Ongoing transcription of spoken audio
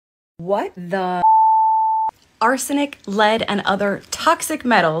What the? Arsenic, lead, and other toxic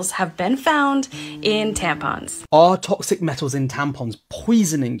metals have been found in tampons. Are toxic metals in tampons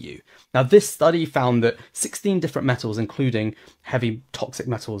poisoning you? Now, this study found that 16 different metals, including heavy toxic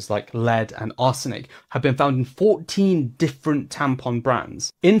metals like lead and arsenic, have been found in 14 different tampon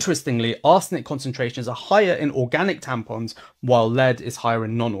brands. Interestingly, arsenic concentrations are higher in organic tampons, while lead is higher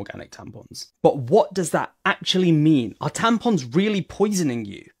in non-organic tampons. But what does that actually mean? Are tampons really poisoning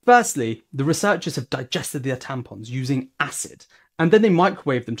you? Firstly, the researchers have digested their tampons using acid, and then they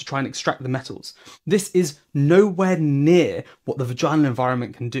microwave them to try and extract the metals. This is nowhere near what the vaginal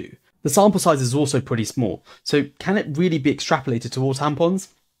environment can do. The sample size is also pretty small, so can it really be extrapolated to all tampons?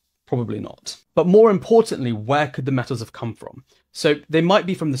 Probably not. But more importantly, where could the metals have come from? So they might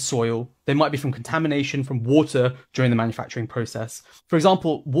be from the soil, they might be from contamination from water during the manufacturing process. For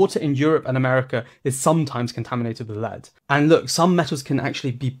example, water in Europe and America is sometimes contaminated with lead. And look, some metals can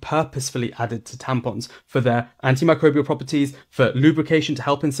actually be purposefully added to tampons for their antimicrobial properties, for lubrication to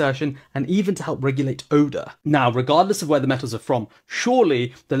help insertion, and even to help regulate odor. Now, regardless of where the metals are from,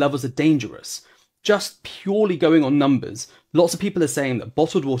 surely the levels are dangerous. Just purely going on numbers, lots of people are saying that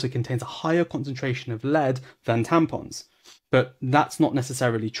bottled water contains a higher concentration of lead than tampons. But that's not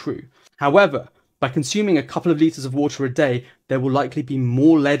necessarily true. However, by consuming a couple of litres of water a day, there will likely be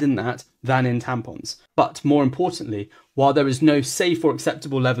more lead in that than in tampons. But more importantly, while there is no safe or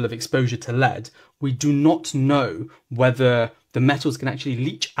acceptable level of exposure to lead, we do not know whether the metals can actually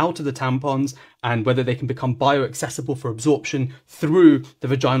leach out of the tampons and whether they can become bioaccessible for absorption through the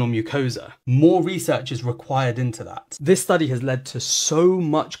vaginal mucosa. More research is required into that. This study has led to so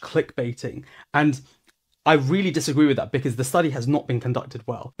much clickbaiting, and I really disagree with that because the study has not been conducted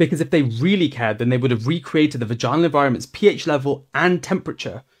well. Because if they really cared, then they would have recreated the vaginal environment's pH level and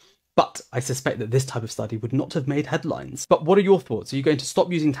temperature. But I suspect that this type of study would not have made headlines. But what are your thoughts? Are you going to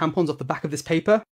stop using tampons off the back of this paper?